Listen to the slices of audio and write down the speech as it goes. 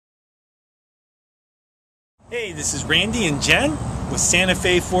Hey, this is Randy and Jen with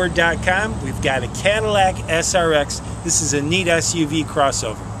SantaFeFord.com. We've got a Cadillac SRX. This is a neat SUV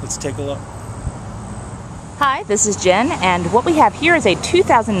crossover. Let's take a look. Hi, this is Jen, and what we have here is a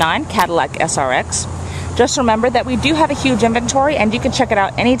 2009 Cadillac SRX. Just remember that we do have a huge inventory, and you can check it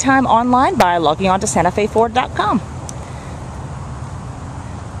out anytime online by logging on to SantaFeFord.com.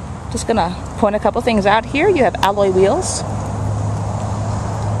 Just gonna point a couple things out here. You have alloy wheels,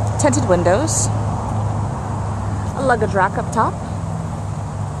 tinted windows, a luggage rack up top,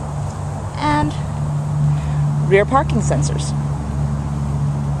 and rear parking sensors.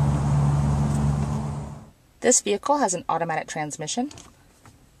 This vehicle has an automatic transmission,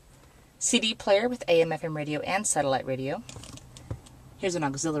 CD player with AM/FM radio and satellite radio. Here's an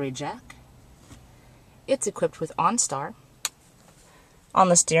auxiliary jack. It's equipped with OnStar. On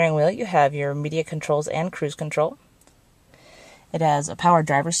the steering wheel you have your media controls and cruise control. It has a power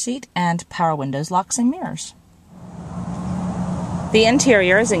driver's seat and power windows, locks, and mirrors. The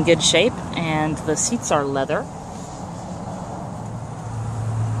interior is in good shape and the seats are leather.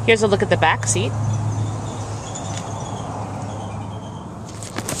 Here's a look at the back seat.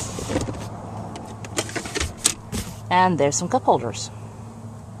 And there's some cup holders.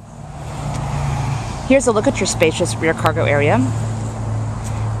 Here's a look at your spacious rear cargo area.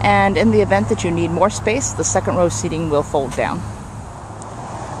 And in the event that you need more space, the second row seating will fold down.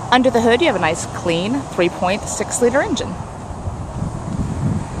 Under the hood you have a nice clean 3.6-liter engine.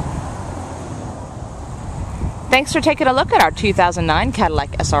 Thanks for taking a look at our 2009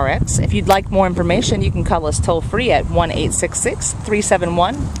 Cadillac SRX. If you'd like more information, you can call us toll-free at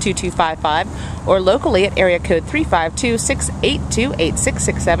 1-866-371-2255 or locally at area code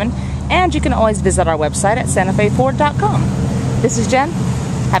 352-682-8667. And you can always visit our website at SantaFeFord.com. This is Jen.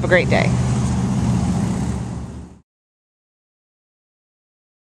 Have a great day.